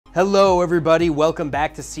Hello everybody, welcome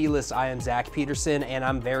back to CELUS. I am Zach Peterson and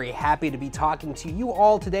I'm very happy to be talking to you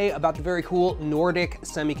all today about the very cool Nordic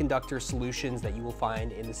Semiconductor solutions that you will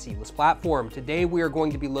find in the CELUS platform. Today we are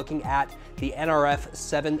going to be looking at the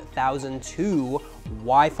nRF7002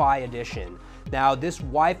 Wi-Fi edition. Now this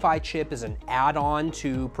Wi-Fi chip is an add-on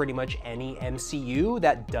to pretty much any MCU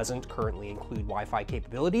that doesn't currently include Wi-Fi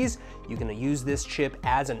capabilities. You can use this chip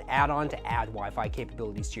as an add-on to add Wi-Fi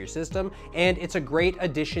capabilities to your system, and it's a great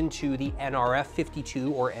addition to the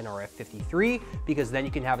nRF52 or nRF53 because then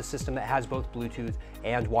you can have a system that has both Bluetooth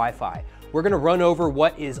and Wi-Fi. We're going to run over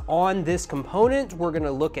what is on this component. We're going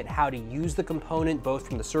to look at how to use the component both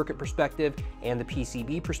from the circuit perspective and the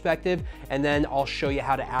PCB perspective, and then I'll show you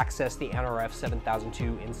how to access the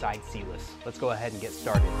nRF7002 inside CELUS. Let's go ahead and get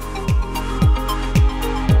started.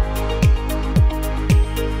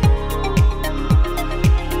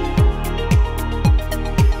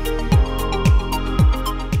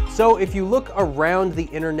 So if you look around the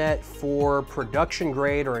internet for production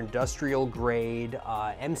grade or industrial grade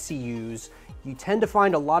MCUs, you tend to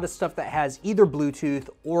find a lot of stuff that has either Bluetooth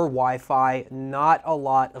or Wi-Fi, not a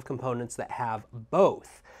lot of components that have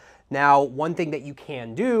both. Now, one thing that you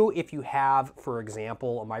can do if you have, for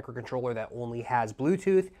example, a microcontroller that only has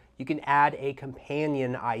Bluetooth, you can add a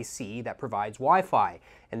companion IC that provides Wi-Fi,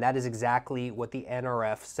 and that is exactly what the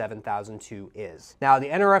nRF7002 is. Now, the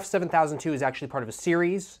nRF7002 is actually part of a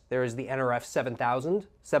series. There is the nRF7000,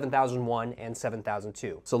 7001, and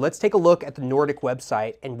 7002. So let's take a look at the Nordic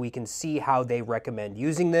website and we can see how they recommend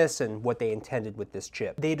using this and what they intended with this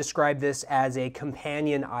chip. They describe this as a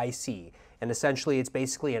companion IC, and essentially it's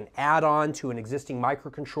basically an add-on to an existing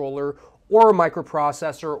microcontroller or a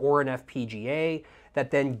microprocessor or an FPGA that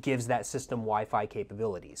then gives that system Wi-Fi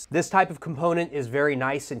capabilities. This type of component is very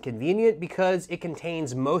nice and convenient because it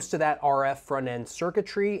contains most of that RF front-end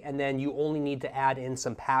circuitry, and then you only need to add in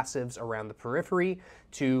some passives around the periphery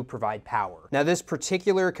to provide power. Now this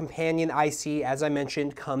particular companion IC, as I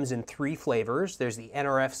mentioned, comes in three flavors. There's the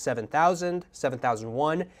nRF7000,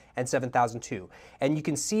 7001, and 7002. And you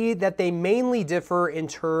can see that they mainly differ in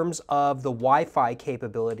terms of the Wi-Fi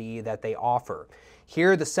capability that they offer.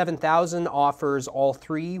 Here, the 7000 offers all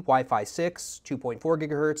three Wi-Fi 6, 2.4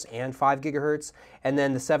 gigahertz, and 5 gigahertz, and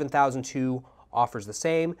then the 7002 offers the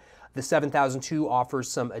same. The 7002 offers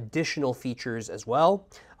some additional features as well.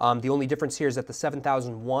 The only difference here is that the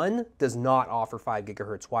 7001 does not offer 5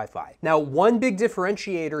 gigahertz Wi-Fi. Now, one big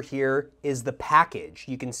differentiator here is the package.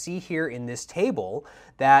 You can see here in this table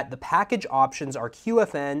that the package options are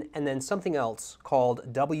QFN and then something else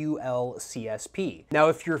called WLCSP. Now,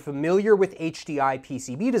 if you're familiar with HDI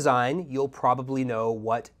PCB design, you'll probably know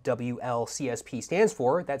what WLCSP stands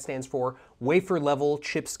for. That stands for wafer level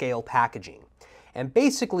chip scale packaging. And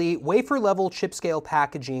basically, wafer-level chip-scale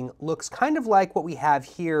packaging looks kind of like what we have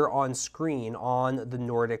here on screen on the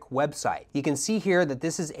Nordic website. You can see here that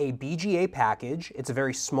this is a BGA package. It's a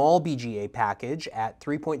very small BGA package at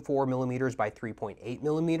 3.4 millimeters by 3.8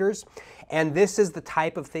 millimeters. And this is the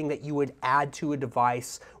type of thing that you would add to a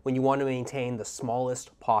device when you want to maintain the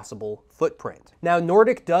smallest possible footprint. Now,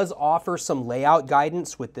 Nordic does offer some layout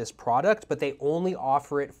guidance with this product, but they only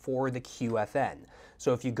offer it for the QFN.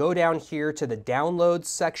 So if you go down here to the downloads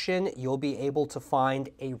section, you'll be able to find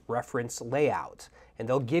a reference layout. And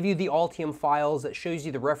they'll give you the Altium files that shows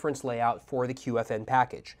you the reference layout for the QFN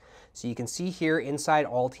package. So you can see here inside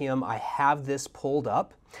Altium, I have this pulled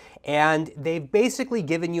up. And they've basically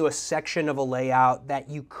given you a section of a layout that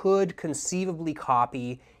you could conceivably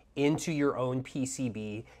copy into your own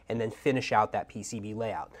PCB and then finish out that PCB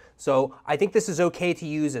layout. So I think this is okay to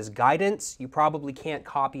use as guidance. You probably can't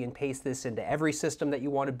copy and paste this into every system that you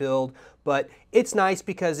want to build, but it's nice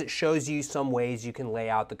because it shows you some ways you can lay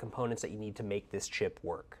out the components that you need to make this chip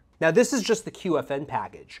work. Now this is just the QFN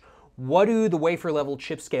package. What do the wafer level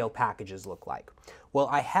chip scale packages look like? Well,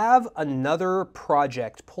 I have another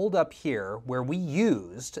project pulled up here where we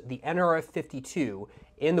used the nRF52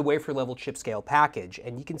 in the wafer level chip scale package,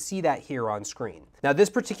 and you can see that here on screen. Now this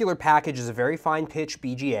particular package is a very fine pitch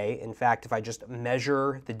BGA. In fact, if I just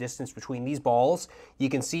measure the distance between these balls, you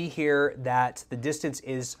can see here that the distance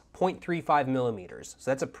is 0.35 millimeters.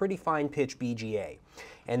 So that's a pretty fine pitch BGA.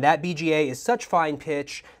 And that BGA is such fine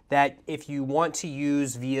pitch that if you want to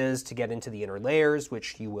use vias to get into the inner layers,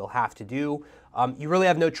 which you will have to do, you really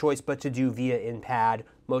have no choice but to do via in pad,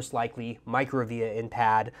 most likely micro via in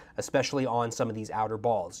pad, especially on some of these outer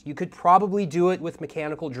balls. You could probably do it with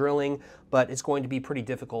mechanical drilling, but it's going to be pretty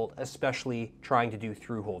difficult, especially trying to do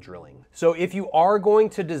through-hole drilling. So if you are going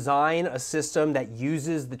to design a system that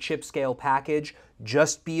uses the chip scale package,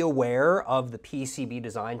 just be aware of the PCB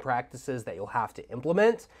design practices that you'll have to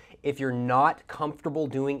implement. If you're not comfortable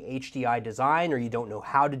doing HDI design, or you don't know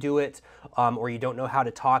how to do it, or you don't know how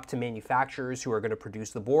to talk to manufacturers who are going to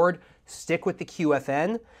produce the board, stick with the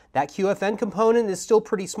QFN. That QFN component is still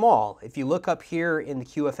pretty small. If you look up here in the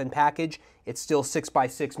QFN package, it's still 6 by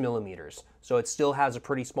 6 millimeters. So it still has a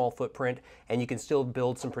pretty small footprint, and you can still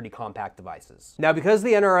build some pretty compact devices. Now, because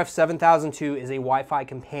the nRF7002 is a Wi-Fi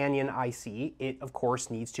companion IC, it of course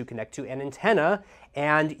needs to connect to an antenna,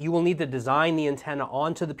 and you will need to design the antenna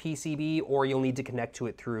onto the PCB, or you'll need to connect to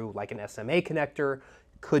it through like an SMA connector.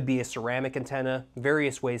 Could be a ceramic antenna,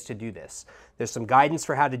 various ways to do this. There's some guidance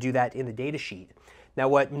for how to do that in the data sheet. Now,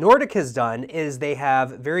 what Nordic has done is they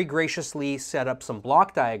have very graciously set up some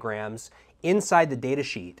block diagrams inside the data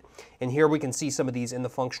sheet. And here we can see some of these in the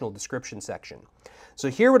functional description section. So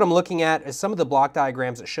here what I'm looking at is some of the block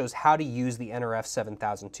diagrams that shows how to use the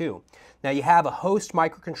nRF7002. Now you have a host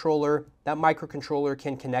microcontroller. That microcontroller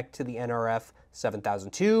can connect to the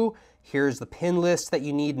nRF7002. Here's the pin list that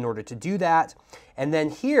you need in order to do that. And then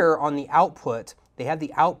here on the output, they have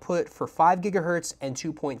the output for 5 gigahertz and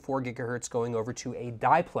 2.4 gigahertz going over to a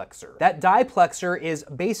diplexer. That diplexer is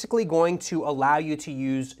basically going to allow you to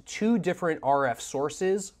use 2 different RF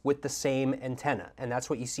sources with the same antenna, and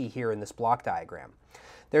that's what you see here in this block diagram.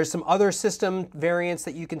 There's some other system variants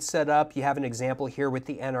that you can set up. You have an example here with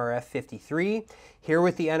the nRF53. Here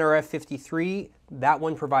with the nRF53, that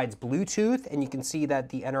one provides Bluetooth, and you can see that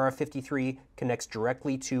the nRF53 connects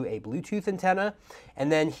directly to a Bluetooth antenna. And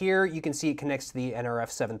then here you can see it connects to the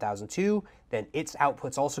nRF7002. Then its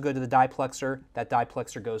outputs also go to the diplexer. That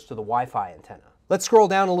diplexer goes to the Wi-Fi antenna. Let's scroll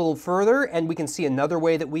down a little further, and we can see another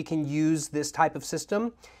way that we can use this type of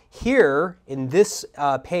system. Here in this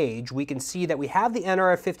page, we can see that we have the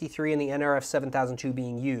nRF53 and the nRF7002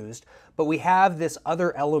 being used, but we have this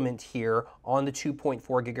other element here on the 2.4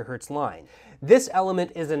 gigahertz line. This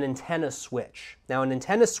element is an antenna switch. Now, an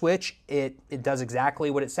antenna switch, it does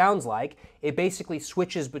exactly what it sounds like. It basically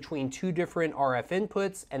switches between 2 different RF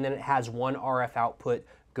inputs, and then it has one RF output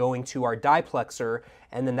going to our diplexer,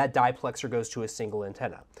 and then that diplexer goes to a single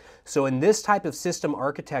antenna. So in this type of system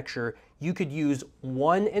architecture, you could use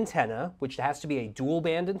one antenna, which has to be a dual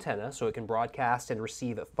band antenna, so it can broadcast and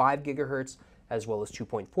receive at 5 gigahertz as well as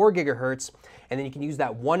 2.4 gigahertz, and then you can use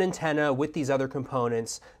that one antenna with these other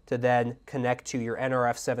components to then connect to your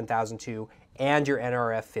nRF7002 and your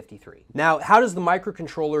nRF53. Now, how does the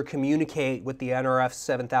microcontroller communicate with the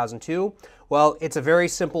nRF7002? Well, it's a very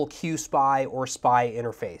simple QSPI or SPI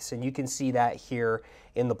interface, and you can see that here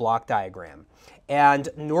in the block diagram. And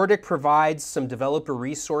Nordic provides some developer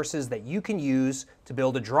resources that you can use to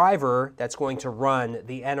build a driver that's going to run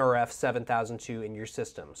the nRF7002 in your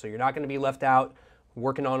system. So you're not going to be left out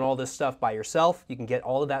working on all this stuff by yourself. You can get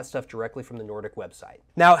all of that stuff directly from the Nordic website.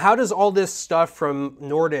 Now, how does all this stuff from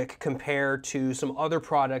Nordic compare to some other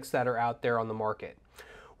products that are out there on the market?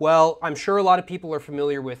 Well, I'm sure a lot of people are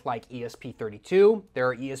familiar with like ESP32. There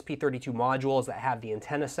are ESP32 modules that have the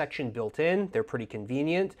antenna section built in. They're pretty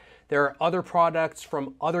convenient. There are other products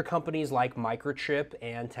from other companies like Microchip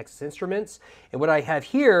and Texas Instruments. And what I have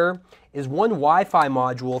here is one Wi-Fi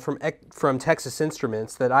module from Texas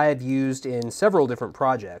Instruments that I have used in several different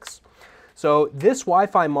projects. So this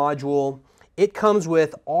Wi-Fi module, it comes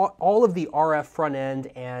with all of the RF front end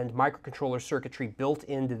and microcontroller circuitry built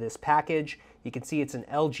into this package. You can see it's an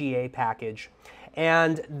LGA package.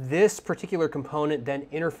 And this particular component then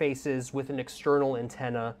interfaces with an external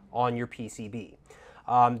antenna on your PCB.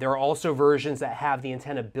 There are also versions that have the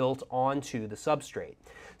antenna built onto the substrate.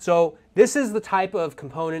 So this is the type of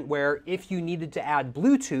component where if you needed to add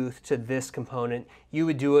Bluetooth to this component, you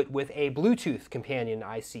would do it with a Bluetooth companion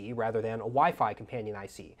IC rather than a Wi-Fi companion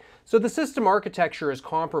IC. So the system architecture is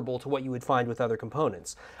comparable to what you would find with other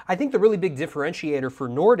components. I think the really big differentiator for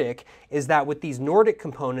Nordic is that with these Nordic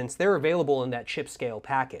components, they're available in that chip scale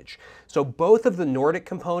package. So both of the Nordic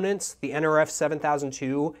components, the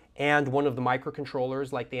nRF7002 and one of the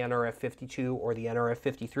microcontrollers like the nRF52 or the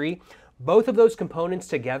nRF53, both of those components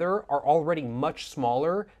together are already much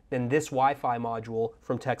smaller than this Wi-Fi module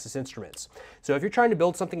from Texas Instruments. So if you're trying to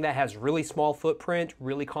build something that has really small footprint,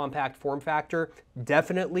 really compact form factor,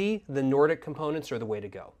 definitely the Nordic components are the way to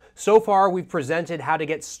go. So far, we've presented how to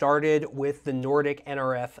get started with the Nordic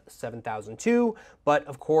nRF7002, but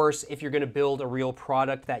of course, if you're going to build a real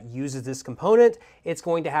product that uses this component, it's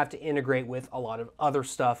going to have to integrate with a lot of other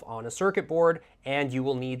stuff on a circuit board, and you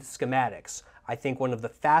will need schematics. I think one of the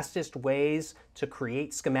fastest ways to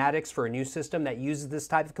create schematics for a new system that uses this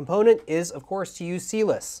type of component is, of course, to use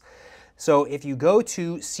CELUS. So if you go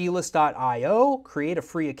to CELUS.io, create a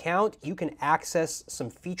free account, you can access some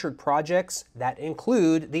featured projects that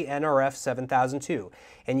include the nRF7002.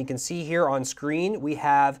 And you can see here on screen, we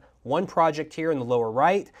have one project here in the lower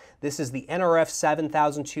right. This is the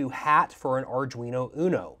nRF7002 hat for an Arduino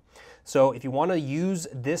Uno. So if you want to use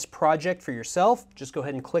this project for yourself, just go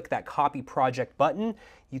ahead and click that copy project button.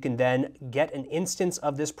 You can then get an instance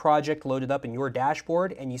of this project loaded up in your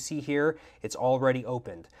dashboard, and you see here it's already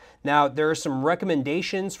opened. Now there are some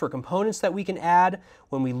recommendations for components that we can add.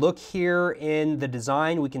 When we look here in the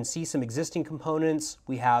design, we can see some existing components.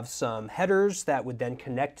 We have some headers that would then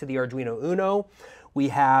connect to the Arduino Uno. We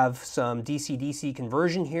have some DC-DC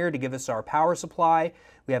conversion here to give us our power supply.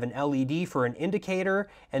 We have an LED for an indicator,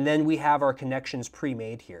 and then we have our connections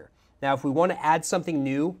pre-made here. Now, if we want to add something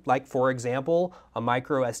new, like for example, a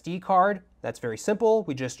micro SD card, that's very simple.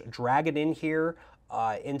 We just drag it in here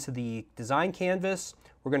into the design canvas.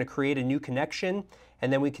 We're going to create a new connection,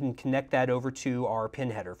 and then we can connect that over to our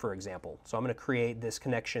pin header, for example. So I'm going to create this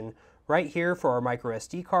connection right here for our micro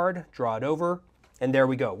SD card, draw it over, and there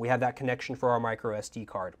we go. We have that connection for our micro SD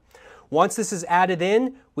card. Once this is added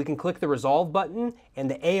in, we can click the Resolve button,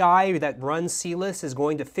 and the AI that runs CELUS is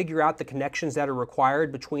going to figure out the connections that are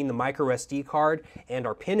required between the micro SD card and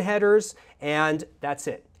our pin headers, and that's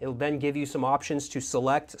it. It'll then give you some options to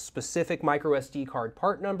select specific micro SD card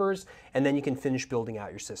part numbers, and then you can finish building out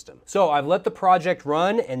your system. So I've let the project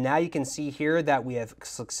run, and now you can see here that we have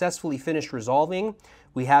successfully finished resolving.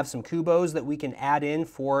 We have some kubos that we can add in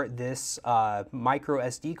for this micro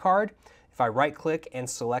SD card. If I right click and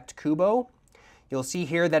select Kubo, you'll see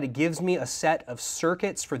here that it gives me a set of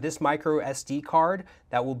circuits for this micro SD card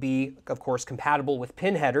that will be, of course, compatible with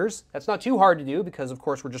pin headers. That's not too hard to do because, of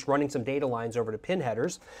course, we're just running some data lines over to pin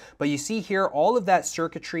headers. But you see here, all of that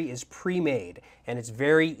circuitry is pre-made, and it's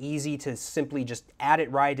very easy to simply just add it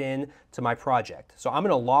right in to my project. So I'm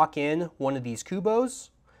going to lock in one of these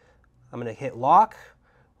Kubos. I'm going to hit lock.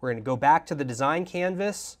 We're going to go back to the design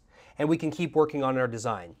canvas, and we can keep working on our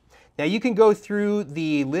design. Now you can go through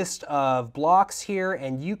the list of blocks here,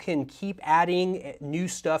 and you can keep adding new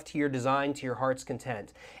stuff to your design to your heart's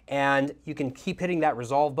content. And you can keep hitting that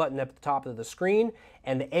Resolve button at the top of the screen,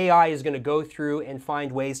 and the AI is going to go through and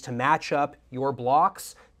find ways to match up your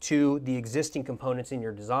blocks to the existing components in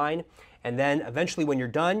your design. And then eventually when you're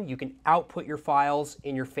done, you can output your files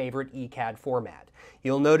in your favorite ECAD format.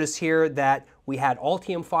 You'll notice here that we had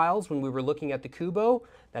Altium files when we were looking at the Kubo.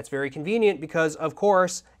 That's very convenient because, of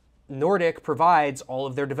course, Nordic provides all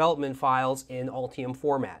of their development files in Altium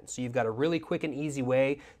format. So you've got a really quick and easy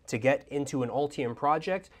way to get into an Altium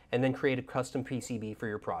project and then create a custom PCB for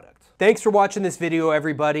your product. Thanks for watching this video,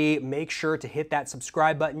 everybody. Make sure to hit that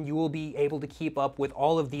subscribe button. You will be able to keep up with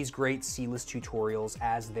all of these great CELUS tutorials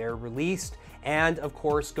as they're released. And of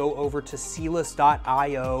course, go over to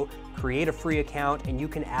celus.io, create a free account, and you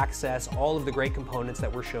can access all of the great components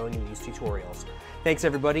that we're showing in these tutorials. Thanks,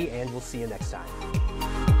 everybody, and we'll see you next time.